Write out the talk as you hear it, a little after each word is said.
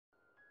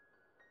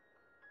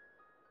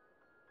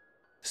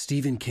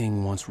Stephen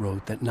King once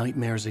wrote that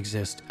nightmares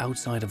exist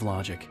outside of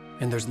logic,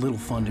 and there's little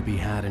fun to be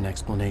had in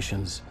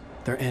explanations.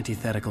 They're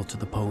antithetical to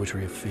the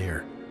poetry of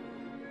fear.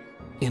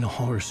 In a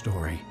horror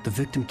story, the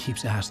victim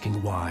keeps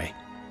asking why,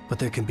 but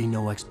there can be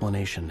no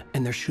explanation,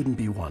 and there shouldn't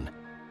be one.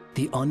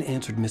 The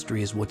unanswered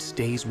mystery is what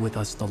stays with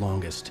us the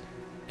longest,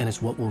 and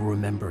it's what we'll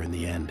remember in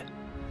the end.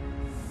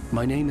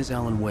 My name is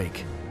Alan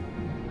Wake.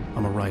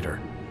 I'm a writer.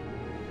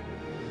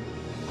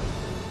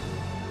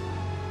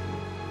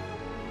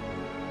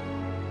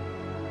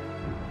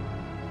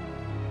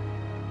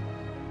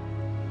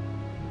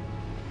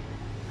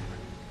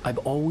 I've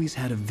always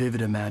had a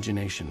vivid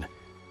imagination,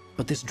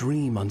 but this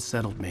dream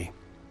unsettled me.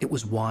 It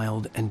was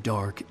wild and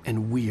dark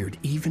and weird,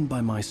 even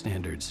by my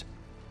standards.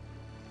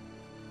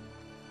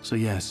 So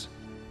yes,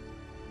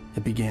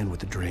 it began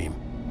with a dream.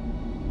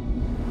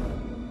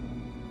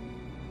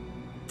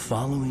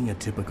 Following a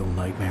typical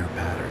nightmare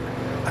pattern,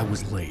 I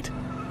was late,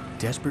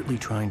 desperately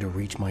trying to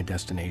reach my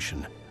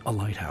destination, a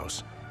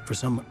lighthouse. For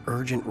some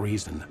urgent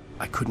reason,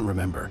 I couldn't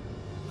remember.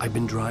 I'd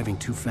been driving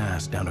too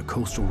fast down a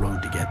coastal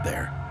road to get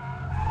there.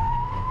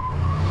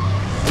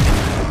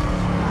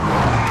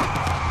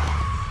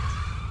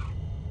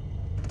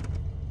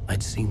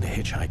 I'd seen the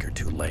hitchhiker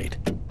too late.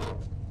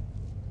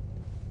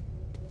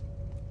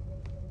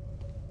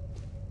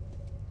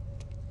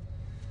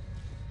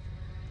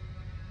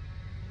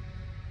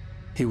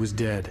 He was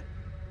dead.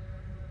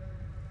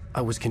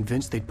 I was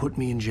convinced they'd put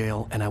me in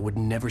jail and I would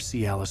never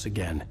see Alice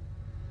again.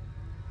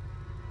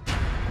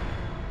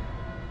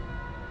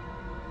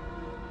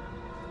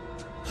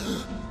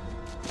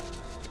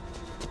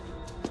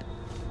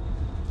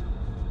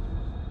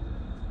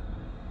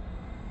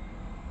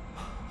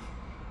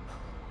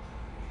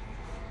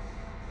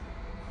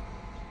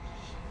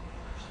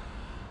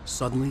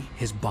 Suddenly,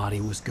 his body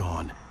was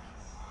gone.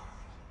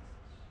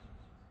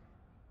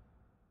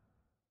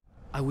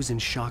 I was in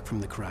shock from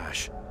the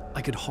crash.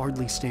 I could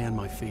hardly stay on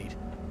my feet.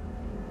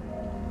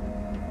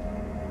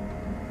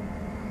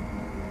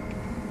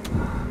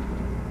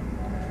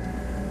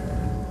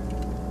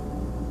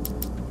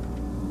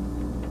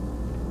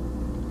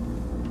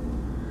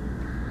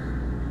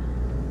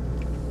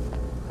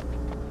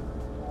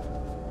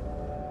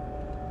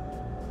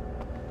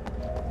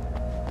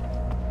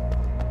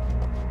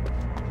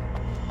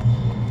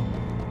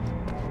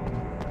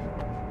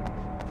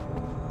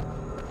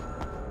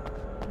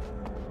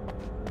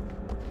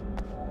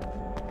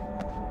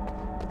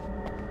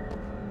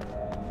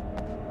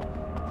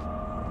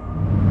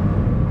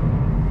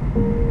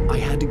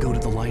 To go to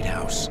the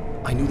lighthouse.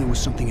 I knew there was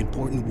something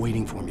important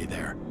waiting for me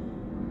there.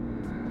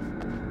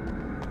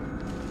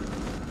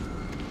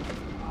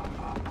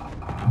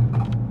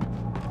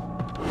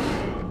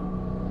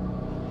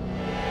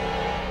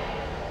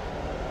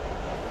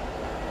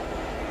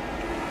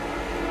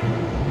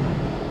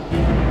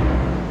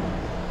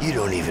 You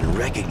don't even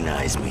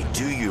recognize me,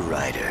 do you,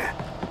 Ryder?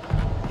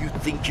 You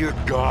think you're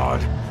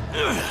God?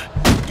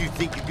 You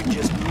think you can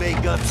just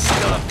make up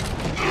stuff?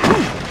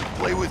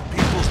 Play with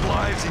people's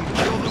lives and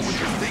kill them when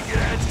you think it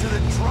adds to the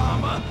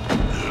drama?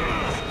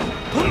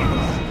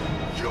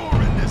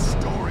 You're in this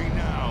story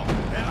now,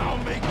 and I'll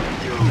make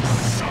you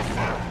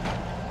suffer!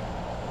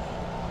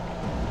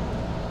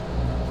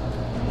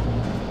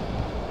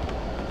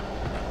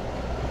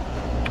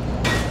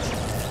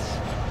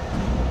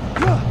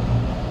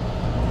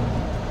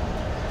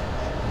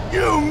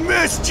 You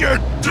missed your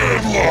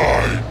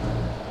deadline!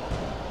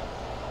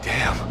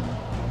 Damn.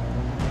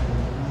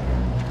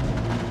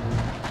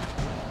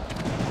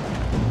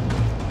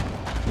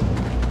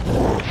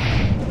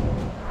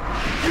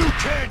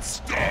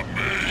 Stop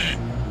me!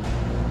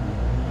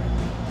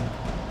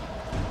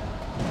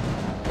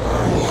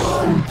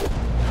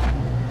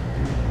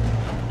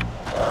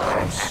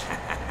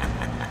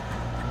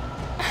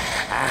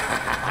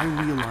 I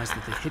realized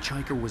that the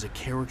hitchhiker was a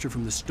character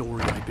from the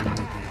story I'd been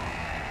working on.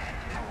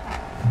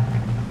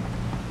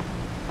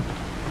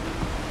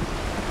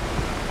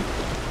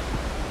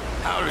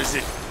 How does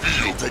it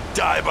feel to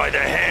die by the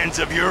hands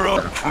of your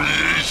own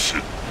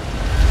creation?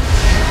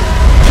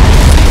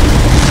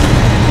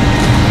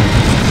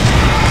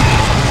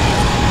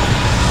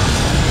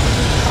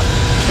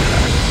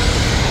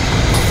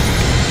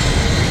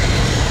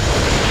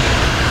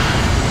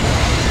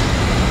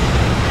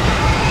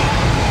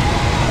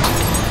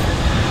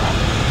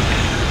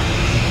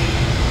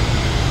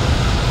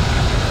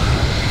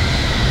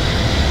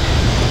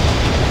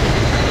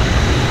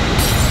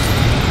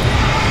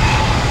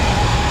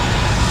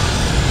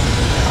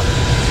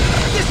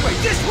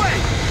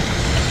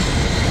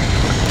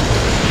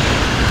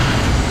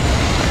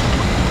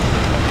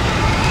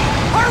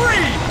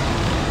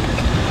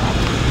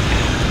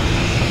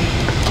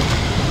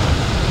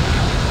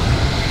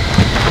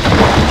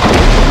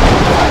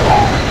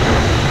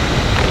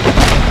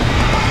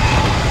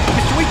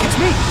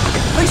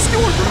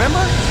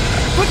 Remember?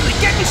 Quickly,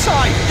 get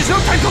inside! There's no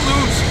time to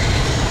lose!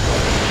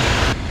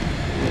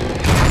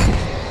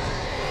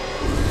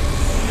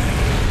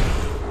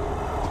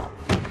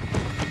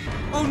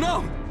 Oh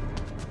no!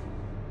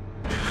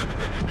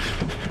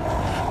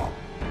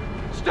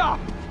 Stop!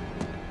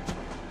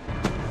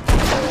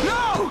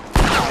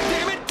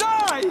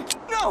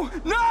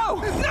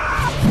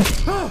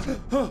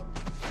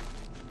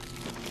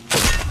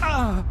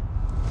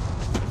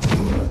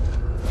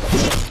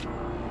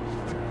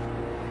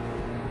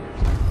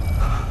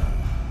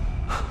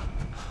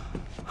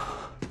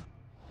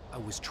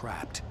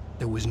 trapped.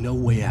 There was no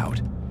way out.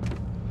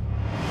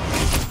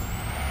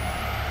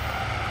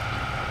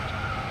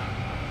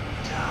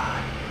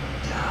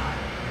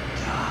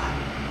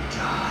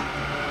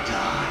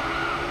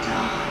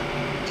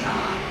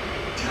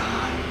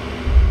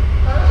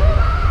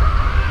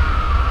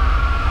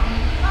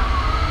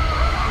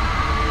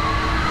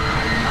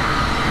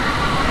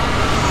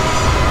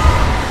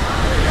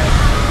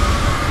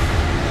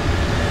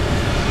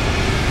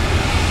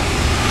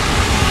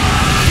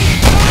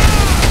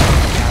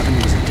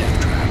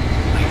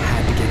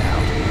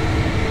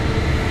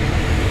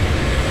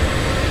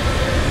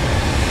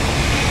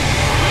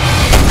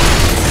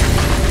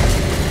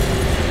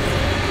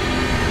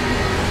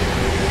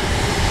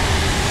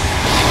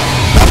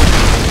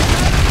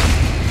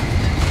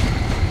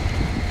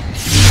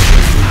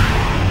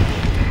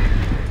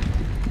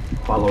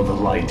 Follow the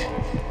light.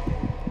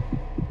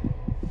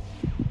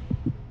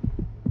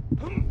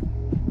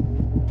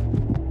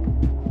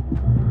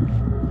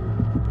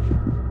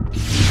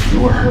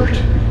 You are hurt.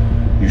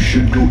 You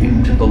should go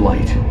into the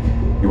light.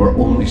 You are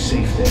only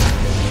safe there.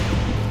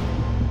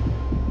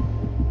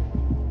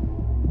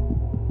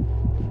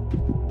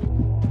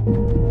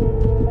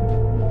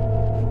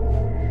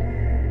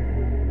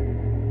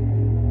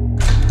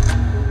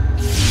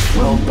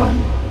 Well done.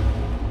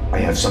 I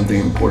have something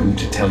important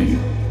to tell you.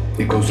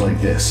 It goes like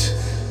this.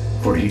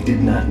 For he did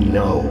not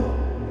know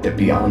that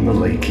beyond the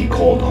lake he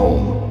called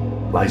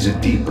home lies a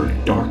deeper,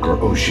 darker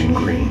ocean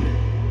green,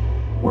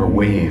 where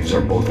waves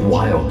are both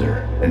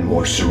wilder and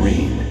more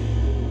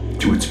serene.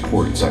 To its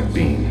ports I've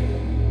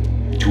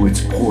been. To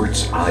its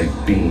ports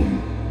I've been.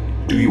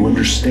 Do you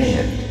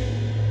understand?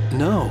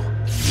 No.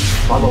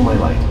 Follow my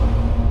light.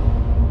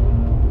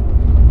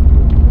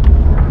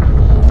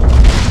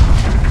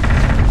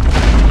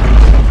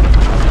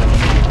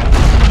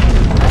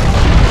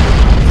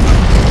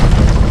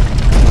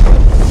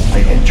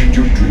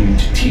 Your dream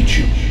to teach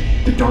you.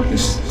 The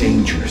darkness is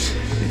dangerous.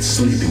 It's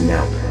sleeping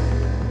now.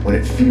 When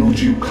it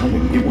feels you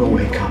coming, it will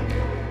wake up.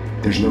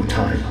 There's no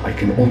time. I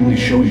can only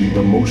show you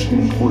the most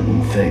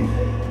important thing.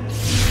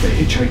 The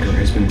hitchhiker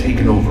has been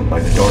taken over by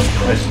the dark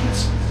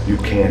presence. You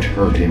can't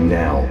hurt him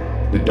now.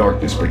 The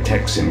darkness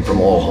protects him from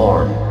all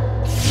harm.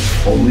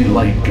 Only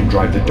light can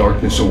drive the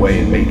darkness away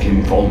and make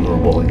him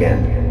vulnerable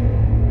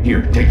again.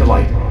 Here, take the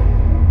light.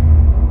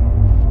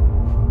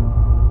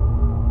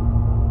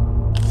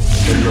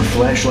 Turn your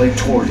flashlight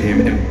toward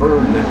him and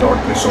burn the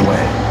darkness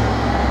away.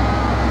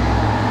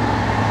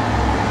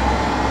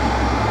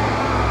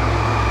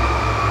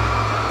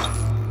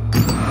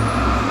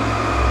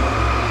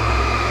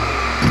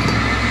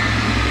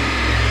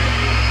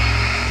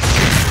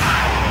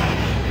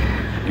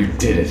 You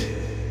did it.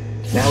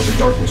 Now the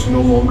darkness no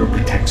longer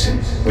protects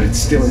him, but it's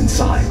still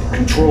inside,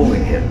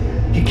 controlling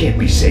him. He can't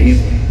be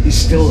saved. He's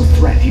still a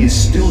threat. He is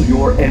still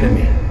your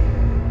enemy.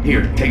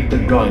 Here, take the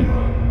gun.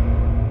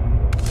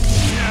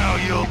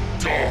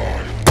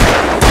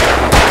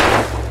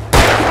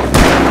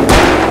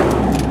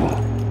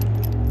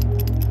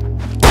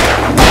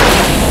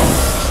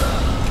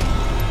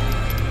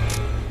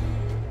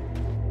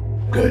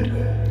 Good.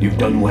 You've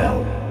done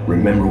well.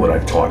 Remember what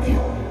I've taught you.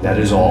 That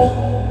is all.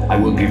 I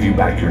will give you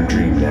back your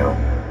dream now.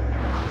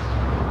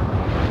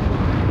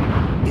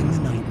 In the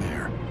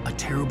nightmare, a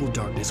terrible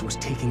darkness was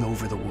taking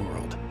over the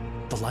world.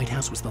 The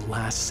lighthouse was the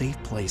last safe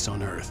place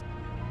on Earth.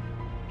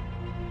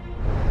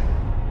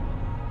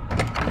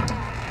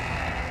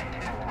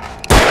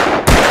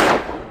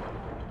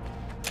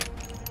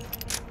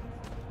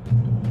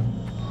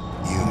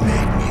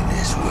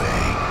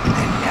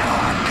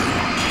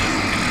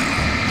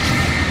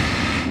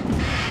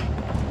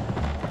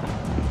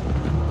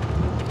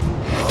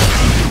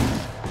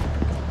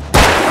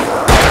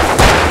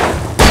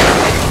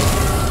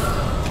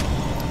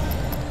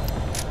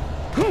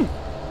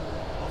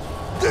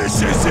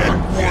 This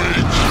isn't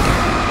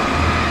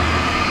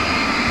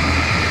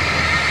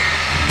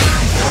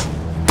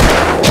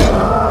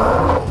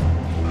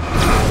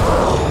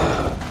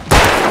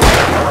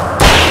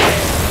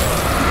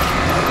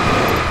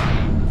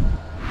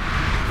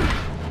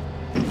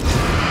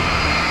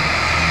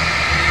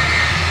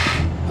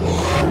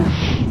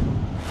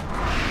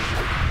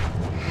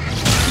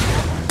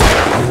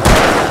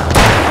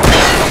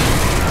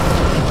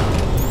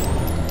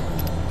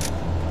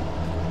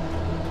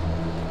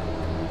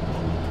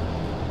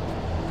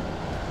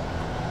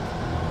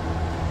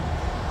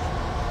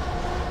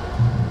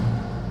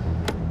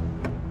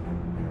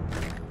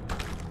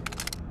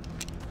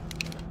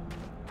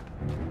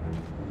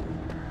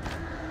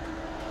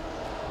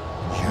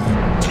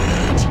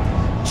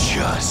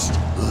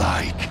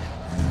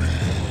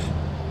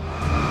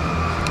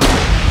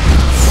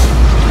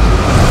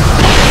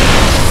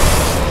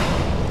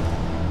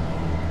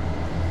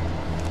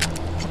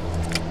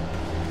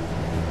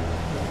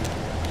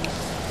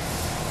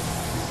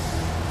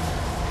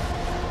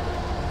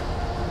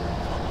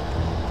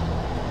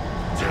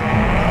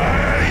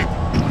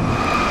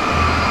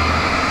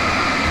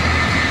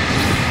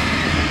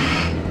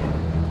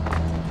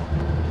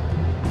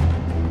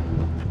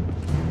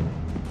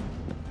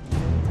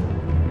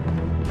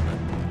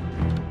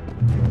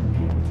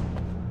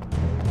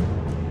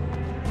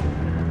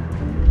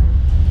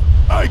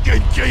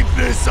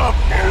this up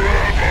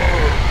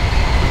forever!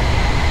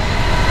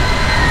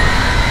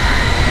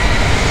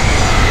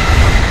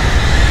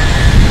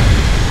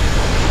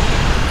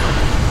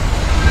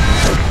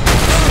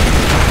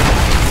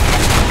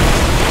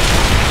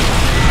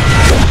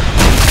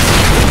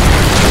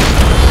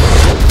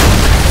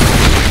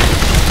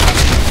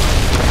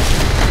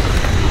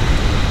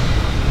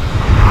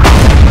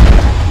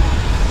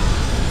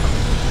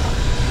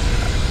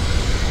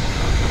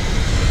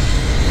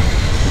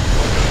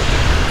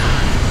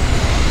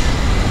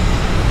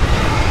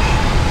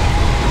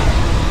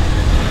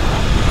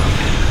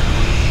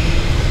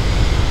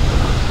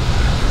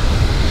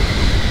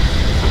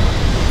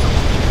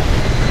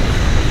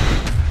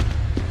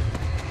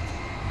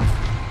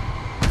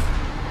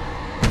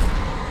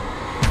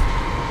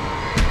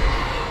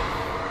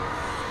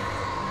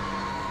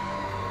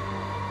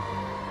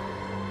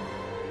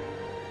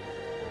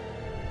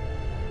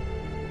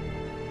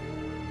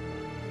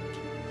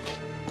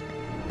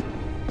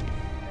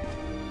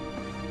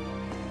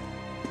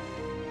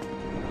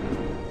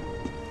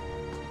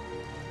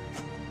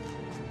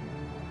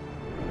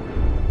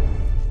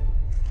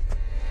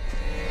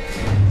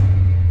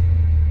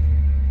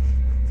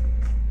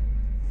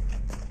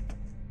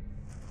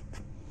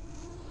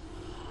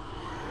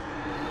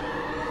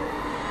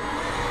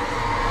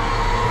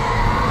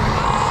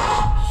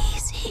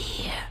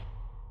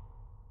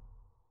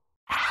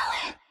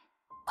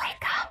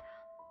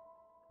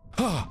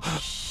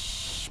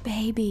 Shh,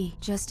 baby.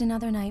 Just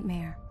another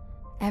nightmare.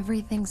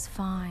 Everything's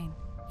fine.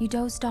 You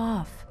dozed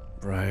off.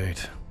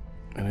 Right.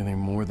 Anything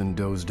more than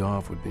dozed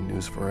off would be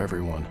news for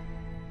everyone.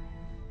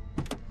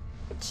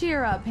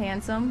 Cheer up,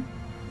 handsome.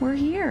 We're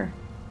here.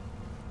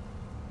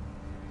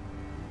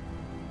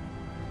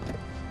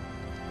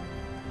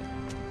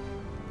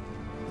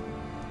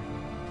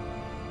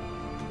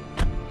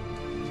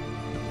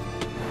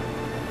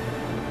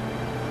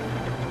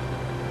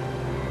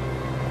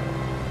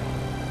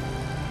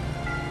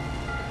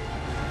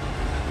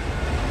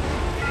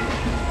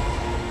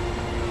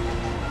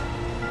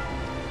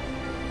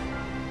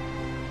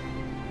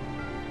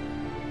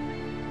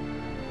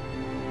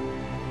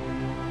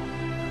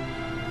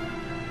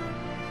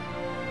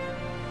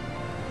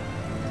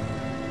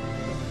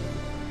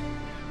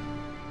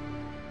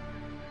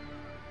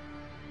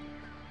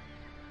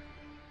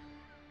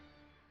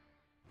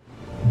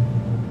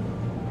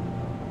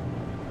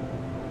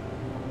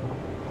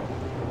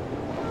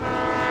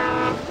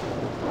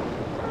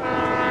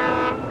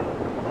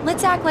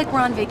 Let's act like we're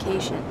on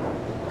vacation.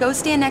 Go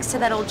stand next to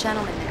that old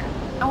gentleman there.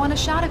 I want a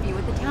shot of you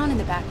with the town in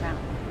the background.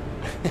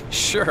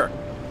 Sure.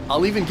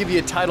 I'll even give you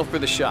a title for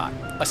the shot.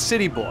 A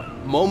city boy,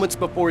 moments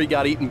before he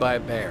got eaten by a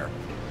bear.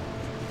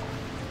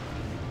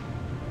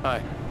 Hi.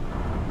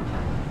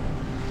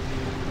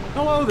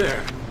 Hello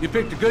there. You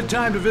picked a good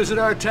time to visit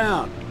our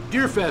town.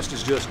 Deerfest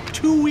is just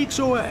 2 weeks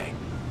away.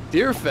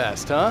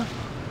 Deerfest, huh?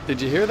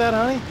 Did you hear that,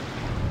 honey?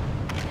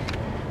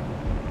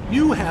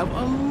 You have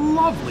a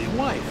lovely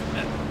wife.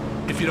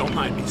 If you don't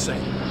mind me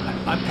saying.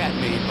 I'm Pat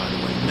Maine, by the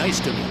way. Nice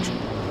to meet you.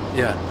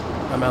 Yeah,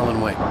 I'm Alan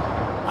Wake.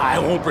 I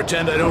won't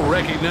pretend I don't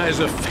recognize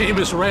a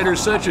famous writer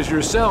such as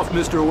yourself,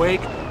 Mr.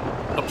 Wake.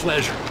 A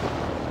pleasure.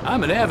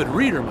 I'm an avid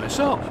reader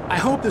myself. I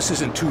hope this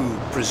isn't too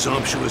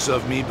presumptuous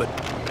of me, but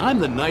I'm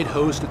the night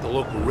host at the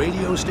local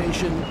radio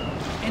station.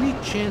 Any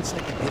chance I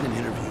could get an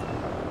interview?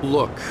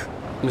 Look,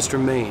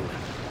 Mr. Maine,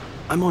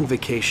 I'm on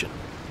vacation.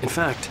 In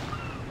fact,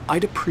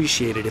 I'd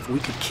appreciate it if we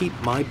could keep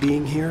my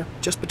being here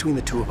just between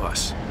the two of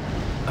us.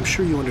 I'm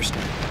sure you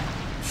understand.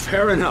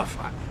 Fair enough.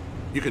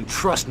 You can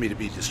trust me to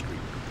be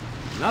discreet.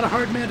 Not a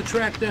hard man to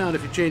track down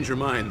if you change your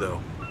mind,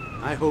 though.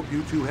 I hope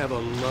you two have a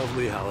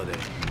lovely holiday.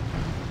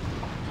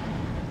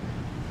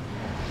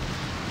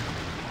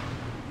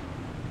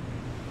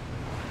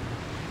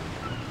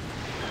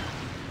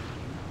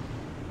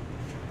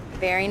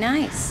 Very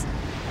nice.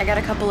 I got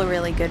a couple of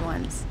really good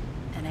ones.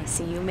 And I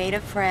see you made a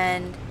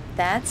friend.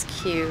 That's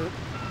cute.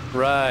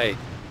 Right.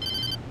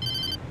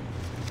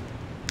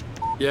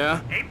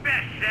 Yeah? Hey,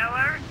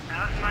 bestseller.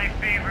 How's my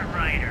favorite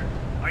writer?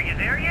 Are you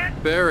there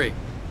yet? Barry.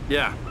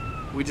 Yeah.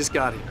 We just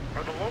got here.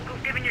 Are the locals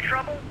giving you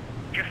trouble?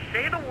 Just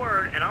say the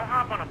word and I'll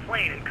hop on a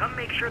plane and come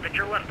make sure that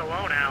you're left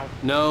alone, Al.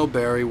 No,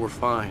 Barry, we're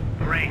fine.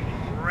 Great,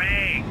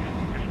 great.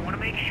 Just want to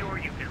make sure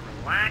you can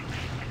relax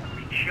and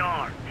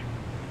recharge.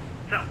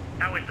 So,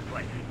 how is the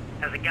place?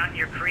 Has it gotten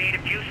your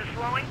creative juices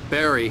flowing?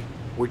 Barry,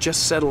 we're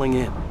just settling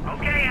in.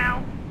 Okay,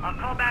 Al. I'll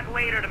call back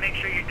later to make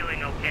sure you're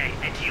doing okay.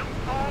 And you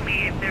call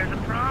me if there's a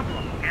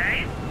problem,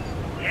 okay?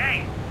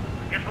 Okay.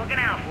 Just looking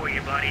out for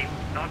you, buddy.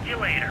 Talk to you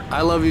later.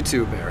 I love you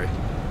too, Barry.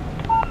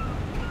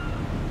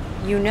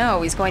 You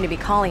know he's going to be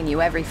calling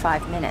you every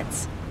 5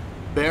 minutes.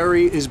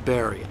 Barry is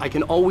Barry. I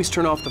can always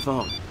turn off the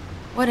phone.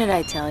 What did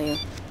I tell you?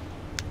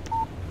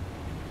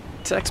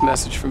 Text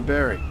message from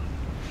Barry.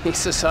 He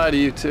says hi to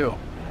you too.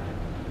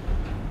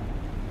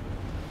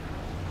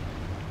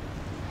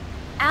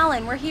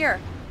 Alan, we're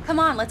here. Come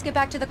on, let's get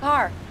back to the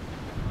car.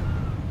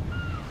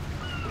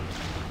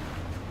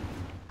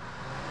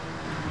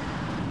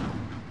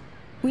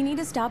 We need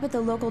to stop at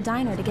the local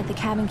diner to get the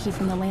cabin key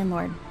from the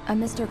landlord, a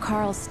Mr.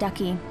 Carl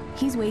Stuckey.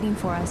 He's waiting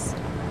for us.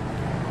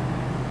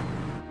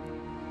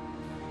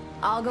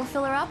 I'll go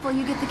fill her up while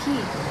you get the key.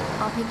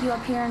 I'll pick you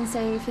up here in,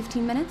 say,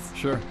 15 minutes?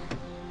 Sure.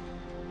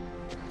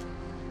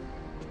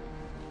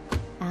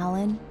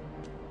 Alan,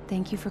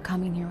 thank you for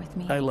coming here with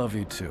me. I love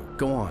you too.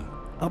 Go on.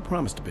 I'll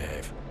promise to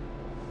behave.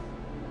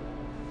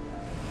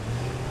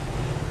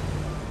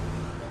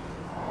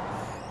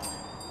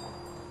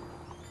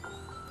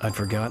 I'd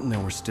forgotten there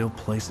were still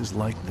places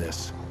like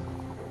this.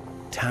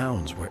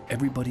 Towns where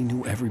everybody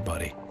knew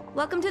everybody.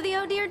 Welcome to the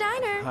Oh Dear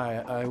Diner.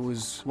 Hi, I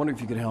was wondering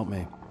if you could help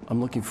me.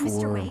 I'm looking for...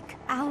 Mr. Wake.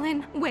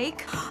 Alan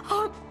Wake.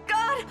 Oh,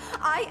 God!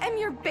 I am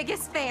your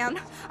biggest fan.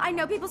 I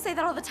know people say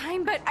that all the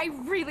time, but I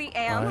really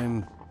am.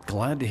 I'm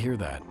glad to hear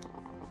that.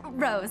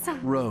 Rose.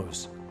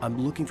 Rose, I'm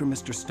looking for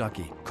Mr.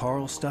 Stuckey.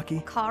 Carl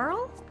Stuckey?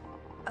 Carl?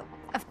 Oh,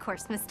 of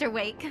course, Mr.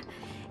 Wake.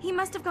 He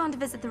must have gone to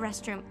visit the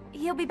restroom.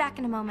 He'll be back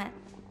in a moment.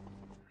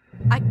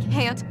 I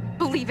can't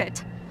believe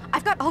it.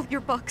 I've got all your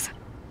books.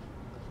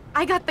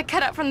 I got the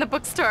cutout from the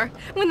bookstore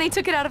when they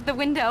took it out of the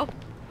window.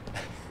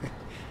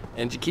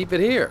 And you keep it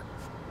here.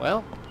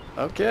 Well,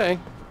 okay.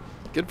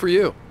 Good for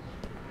you.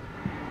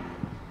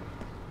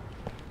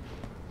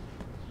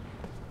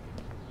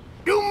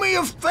 Do me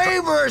a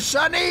favor,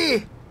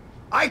 Sonny.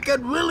 I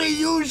could really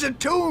use a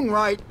tune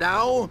right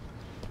now.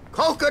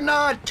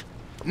 Coconut,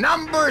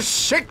 number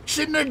 6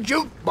 in the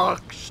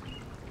jukebox.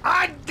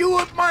 I'd do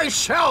it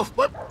myself,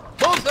 but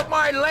both of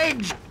my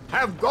legs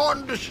have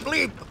gone to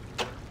sleep.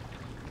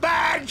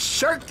 Bad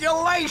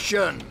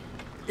circulation.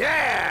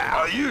 Yeah.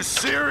 Are you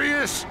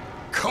serious?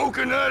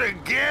 Coconut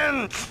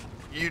again?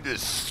 You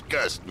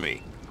disgust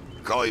me.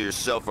 Call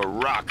yourself a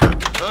rocker.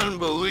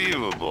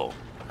 Unbelievable.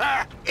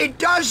 It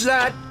does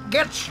that.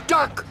 Get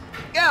stuck.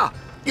 Yeah,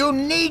 you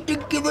need to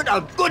give it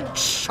a good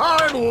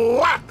solid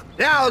whack.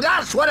 Now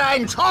that's what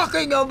I'm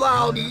talking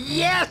about.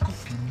 Yes.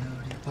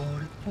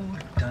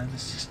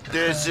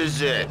 This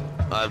is it.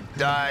 I've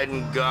died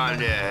and gone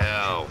to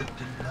hell.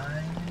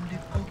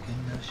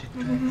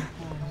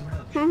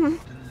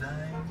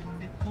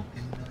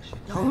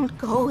 Don't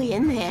go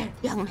in there,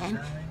 young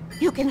man.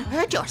 You can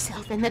hurt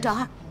yourself in the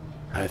dark.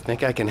 I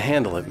think I can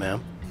handle it,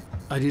 ma'am.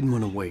 I didn't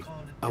want to wait.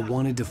 I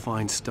wanted to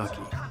find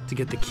Stuckey, to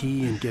get the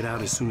key and get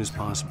out as soon as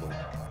possible.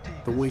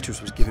 The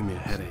waitress was giving me a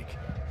headache.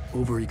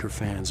 Overeager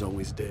fans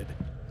always did.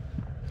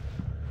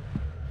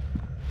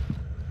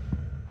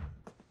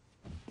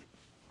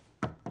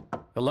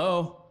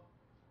 Hello?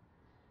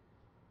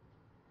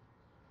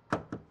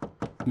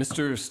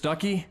 Mr.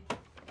 Stuckey?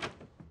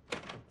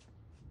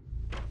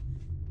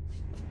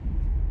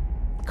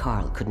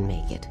 Carl couldn't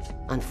make it.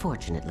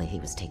 Unfortunately, he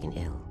was taken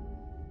ill.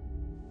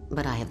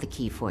 But I have the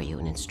key for you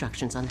and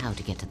instructions on how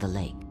to get to the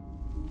lake.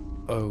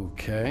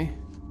 Okay.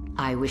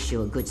 I wish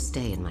you a good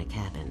stay in my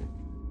cabin.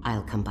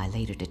 I'll come by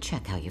later to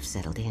check how you've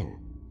settled in.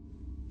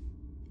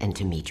 And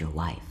to meet your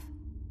wife.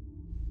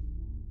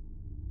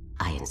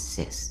 I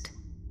insist.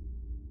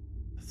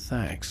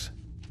 Thanks.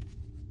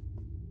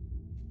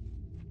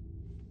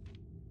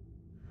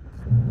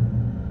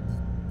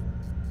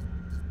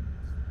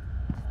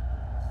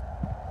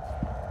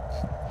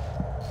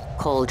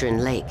 Cauldron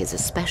Lake is a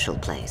special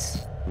place.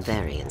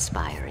 Very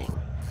inspiring.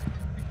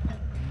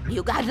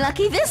 You got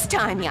lucky this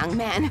time, young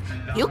man.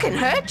 You can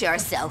hurt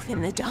yourself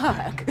in the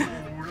dark.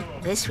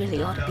 This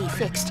really ought to be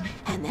fixed,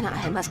 and then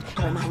I must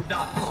remind...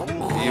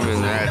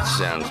 Even that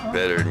sounds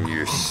better than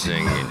your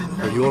singing.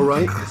 Are you all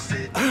right?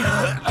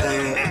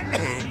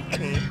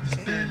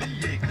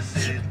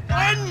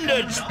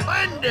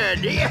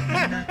 Splendid!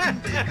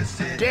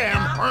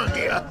 Damn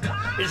hernia.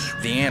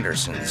 The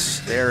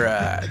Andersons,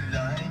 they're,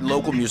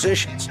 local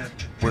musicians.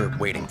 We're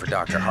waiting for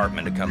Dr.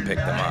 Hartman to come pick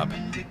them up.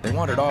 They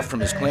wandered off from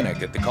his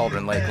clinic at the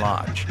Cauldron Lake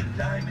Lodge.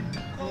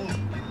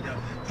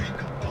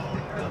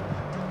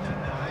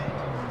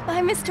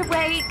 Bye, Mr.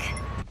 Wake.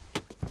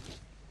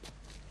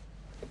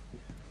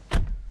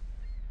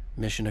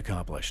 Mission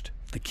accomplished.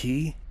 The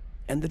key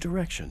and the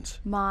directions.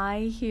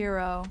 My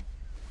hero.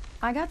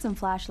 I got some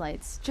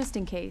flashlights, just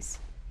in case.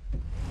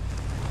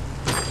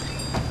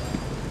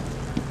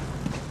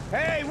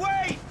 Hey,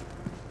 wait!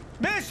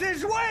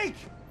 Mrs. Wake!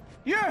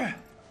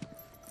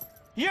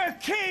 Your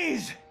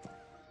keys!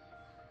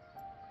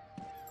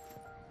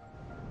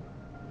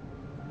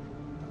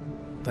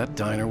 That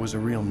diner was a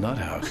real nut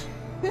house.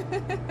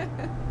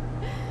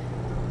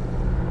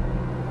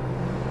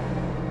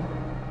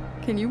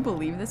 Can you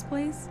believe this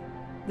place?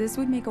 This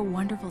would make a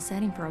wonderful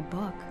setting for a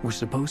book. We're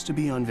supposed to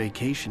be on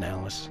vacation,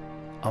 Alice.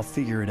 I'll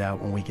figure it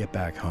out when we get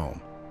back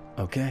home.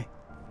 Okay?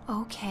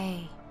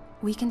 Okay.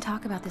 We can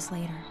talk about this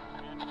later.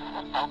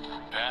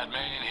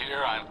 Batman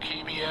here on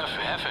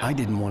KBFF. I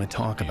didn't want to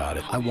talk about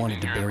it. I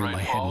wanted to bury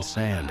my head in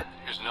sand.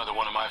 Here's another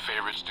one of my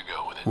favorites to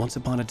go with it. Once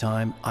upon a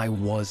time, I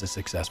was a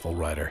successful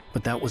writer,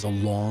 but that was a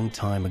long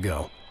time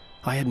ago.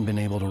 I hadn't been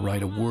able to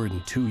write a word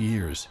in 2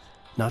 years.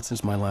 Not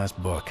since my last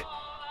book.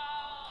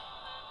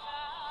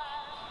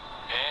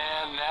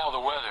 And now the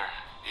weather.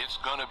 It's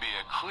gonna be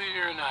a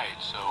clear night,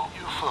 so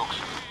you folks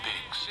in the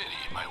big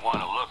city might want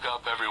to look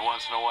up every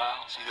once in a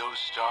while. See those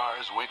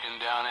stars winking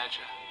down at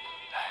you?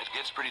 It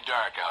gets pretty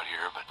dark out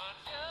here, but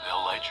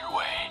they'll light your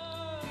way.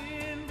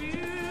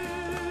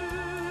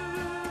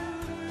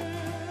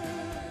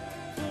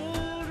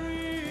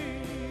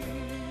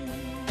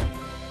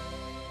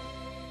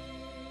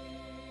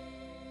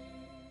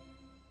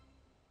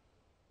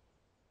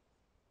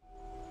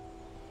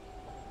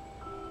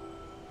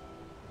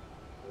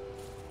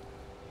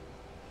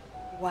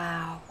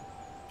 Wow.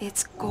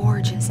 It's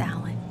gorgeous,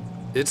 Alan.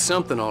 It's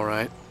something, all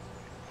right.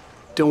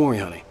 Don't worry,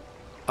 honey.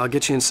 I'll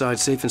get you inside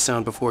safe and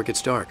sound before it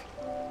gets dark.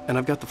 And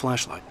I've got the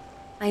flashlight.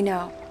 I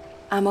know.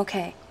 I'm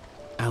okay.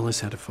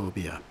 Alice had a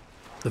phobia.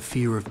 The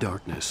fear of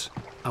darkness.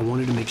 I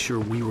wanted to make sure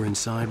we were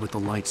inside with the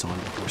lights on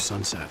before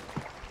sunset.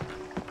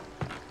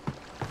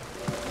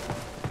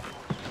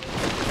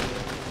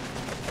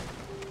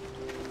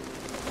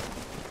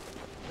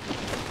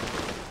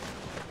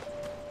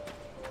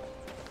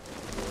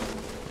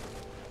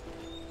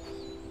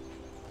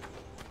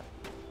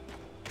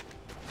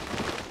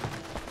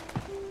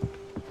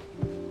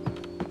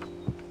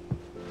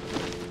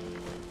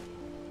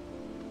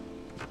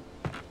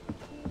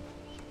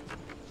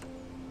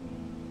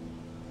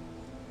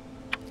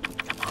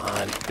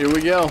 Here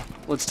we go.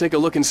 Let's take a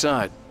look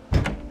inside.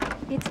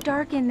 It's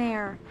dark in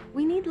there.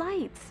 We need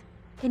lights.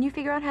 Can you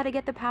figure out how to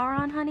get the power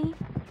on, honey?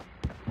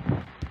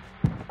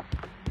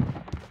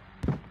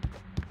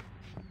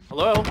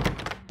 Hello?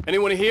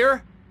 Anyone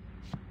here?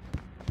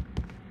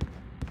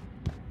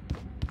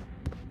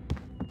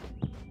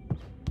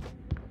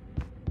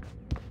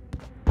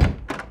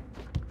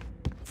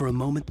 For a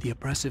moment, the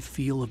oppressive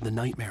feel of the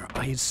nightmare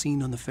I had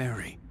seen on the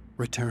ferry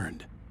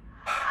returned.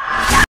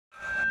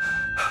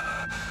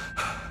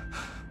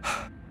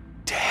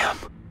 Damn.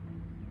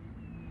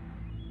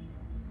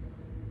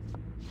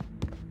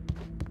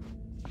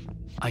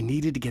 I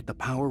needed to get the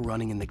power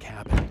running in the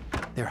cabin.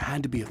 There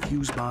had to be a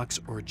fuse box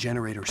or a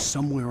generator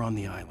somewhere on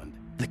the island.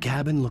 The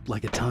cabin looked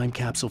like a time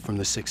capsule from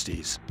the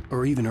 60s,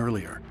 or even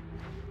earlier.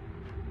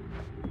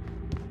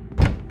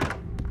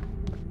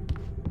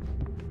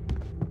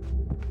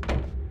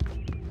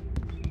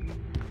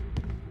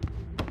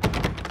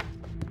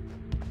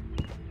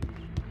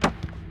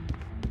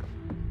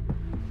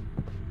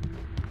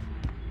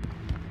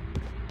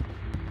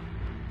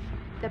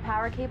 The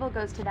power cable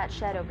goes to that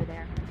shed over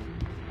there.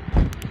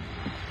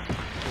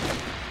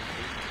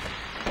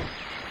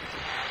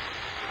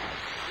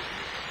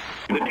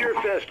 The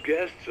Deerfest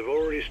guests have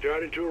already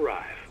started to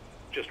arrive.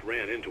 Just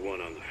ran into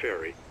one on the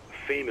ferry.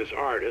 A famous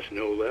artist,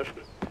 no less.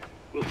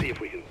 We'll see if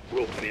we can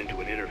rope him into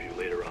an interview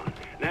later on.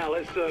 Now,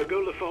 let's go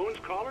to the phones.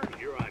 Caller,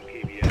 you're on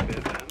KBF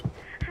FM.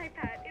 Hi,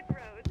 Pat. It's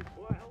Rose.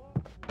 Well,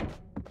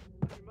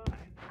 hello.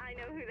 I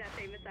know who that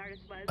famous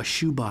artist was. A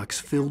shoebox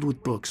filled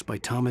with books by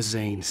Thomas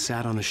Zane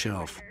sat on the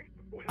shelf.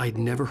 I'd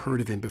never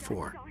heard of him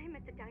before. I saw him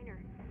at the diner.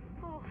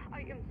 Oh,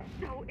 I am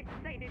so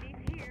excited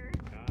he's here.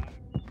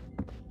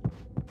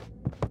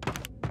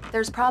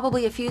 There's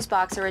probably a fuse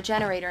box or a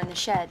generator in the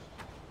shed.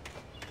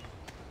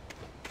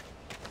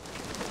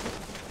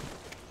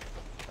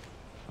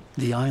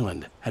 The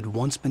island had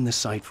once been the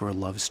site for a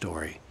love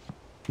story.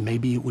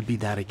 Maybe it would be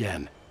that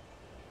again.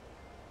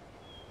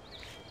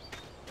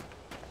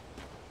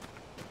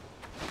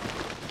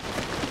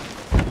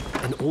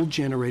 An old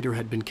generator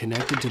had been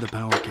connected to the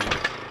power cable.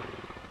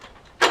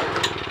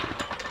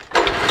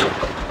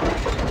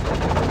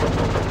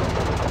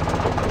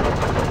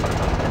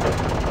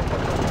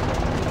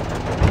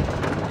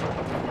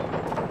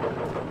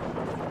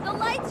 The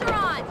lights are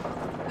on!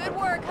 Good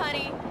work,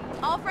 honey.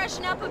 I'll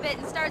freshen up a bit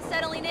and start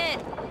settling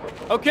in.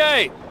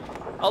 Okay,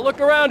 I'll look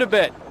around a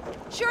bit.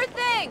 Sure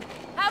thing!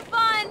 Have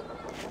fun!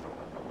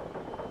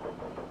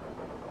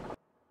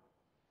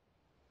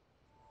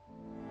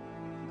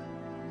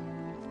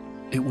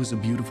 It was a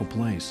beautiful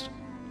place.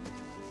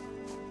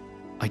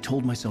 I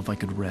told myself I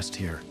could rest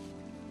here,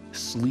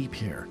 sleep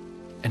here,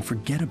 and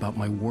forget about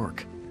my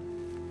work.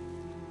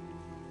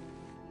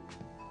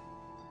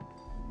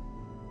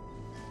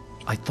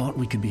 I thought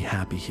we could be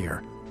happy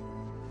here.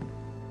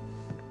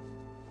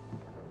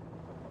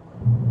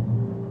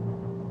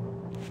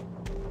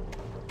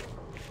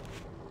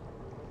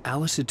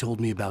 Alice had told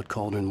me about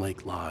Cauldron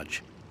Lake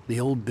Lodge. The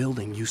old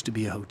building used to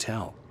be a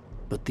hotel,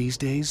 but these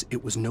days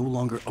it was no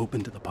longer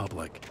open to the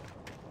public.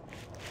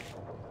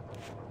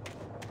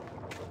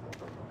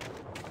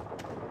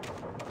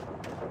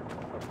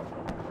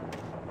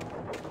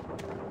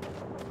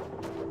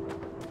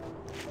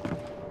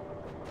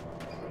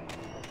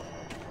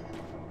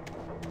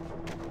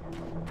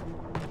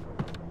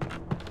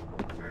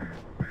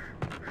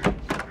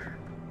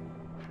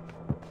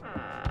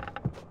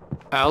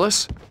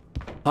 Alice?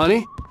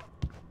 Honey?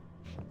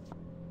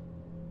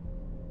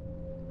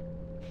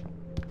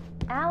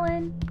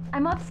 Alan,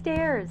 I'm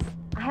upstairs.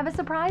 I have a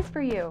surprise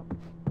for you.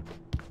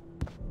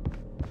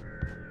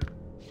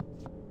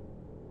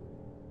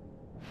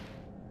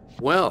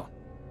 Well,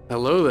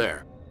 hello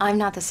there. I'm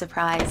not the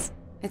surprise.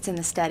 It's in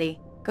the study.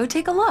 Go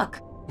take a look.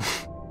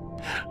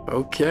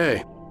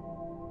 Okay.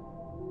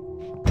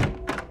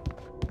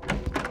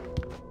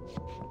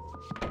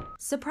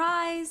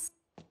 Surprise!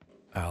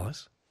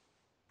 Alice?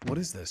 What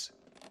is this?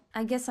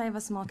 I guess I have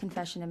a small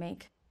confession to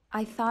make.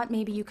 I thought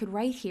maybe you could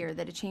write here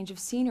that a change of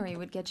scenery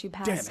would get you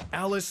past... Damn it,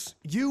 Alice,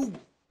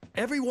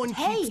 everyone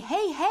keeps...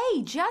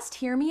 Hey, just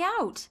hear me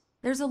out.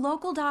 There's a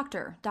local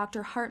doctor,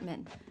 Dr.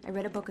 Hartman. I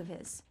read a book of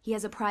his. He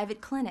has a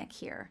private clinic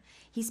here.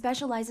 He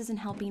specializes in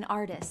helping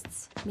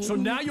artists. Maybe... So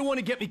now you want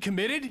to get me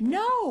committed?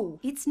 No,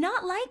 it's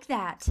not like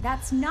that.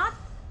 That's not...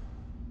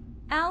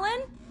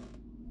 Alan?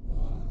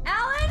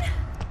 Alan?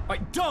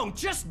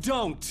 Just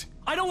don't!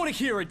 I don't want to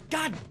hear it!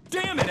 God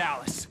damn it,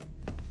 Alice!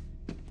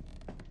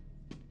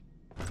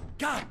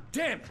 God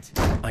damn it!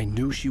 I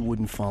knew she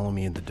wouldn't follow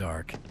me in the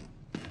dark.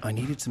 I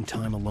needed some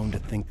time alone to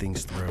think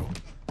things through.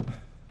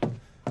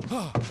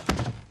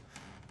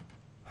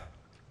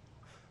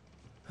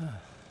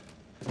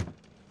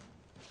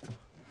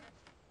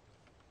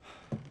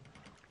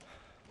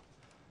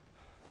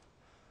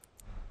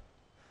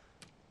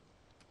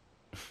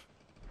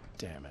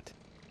 Damn it.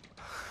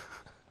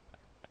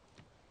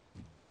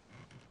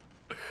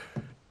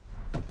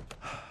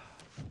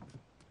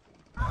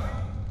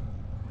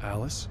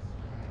 Alice?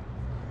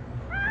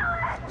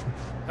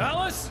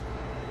 Alice?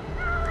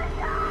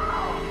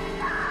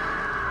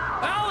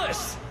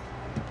 Alice!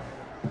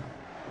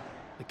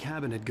 The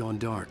cabin had gone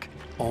dark.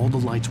 All the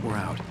lights were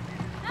out.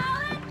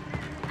 Alan!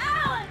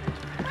 Alan!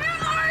 Where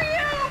are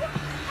you?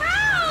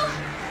 Help!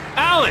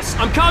 Alice,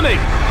 I'm coming!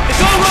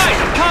 It's all right,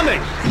 I'm coming!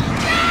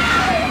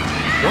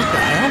 No! What the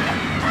hell?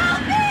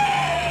 Help me!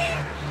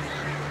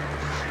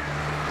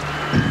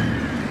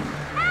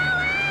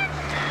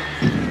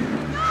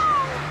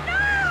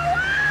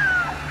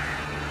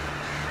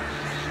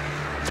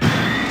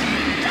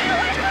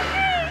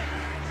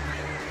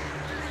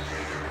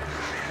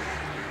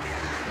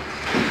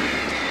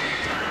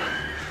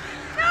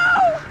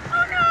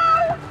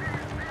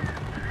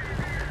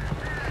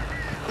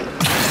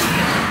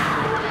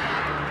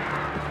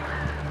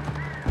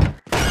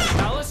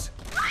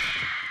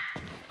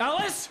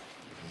 Alice?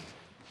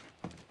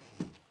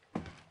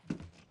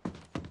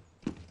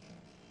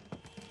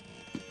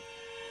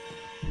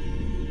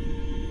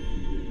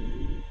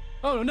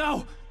 Oh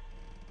no!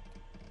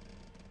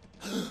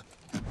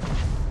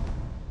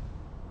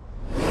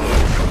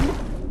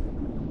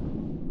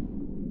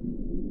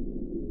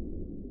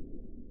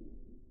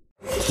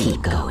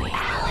 Keep going,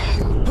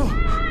 Alan.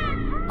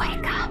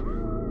 Wake up.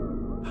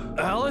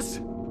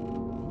 Alice?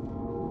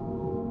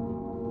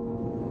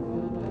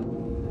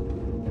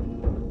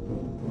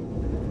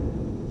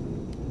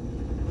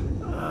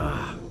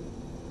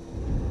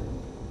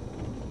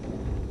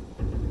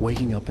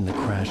 Waking up in the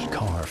crashed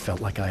car felt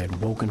like I had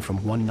woken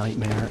from one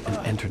nightmare and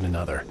entered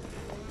another.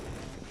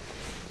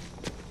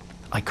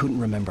 I couldn't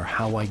remember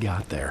how I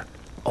got there.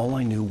 All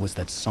I knew was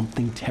that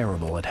something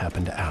terrible had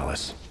happened to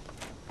Alice.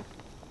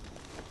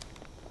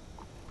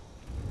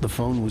 The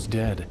phone was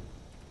dead.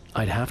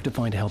 I'd have to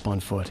find help on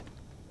foot.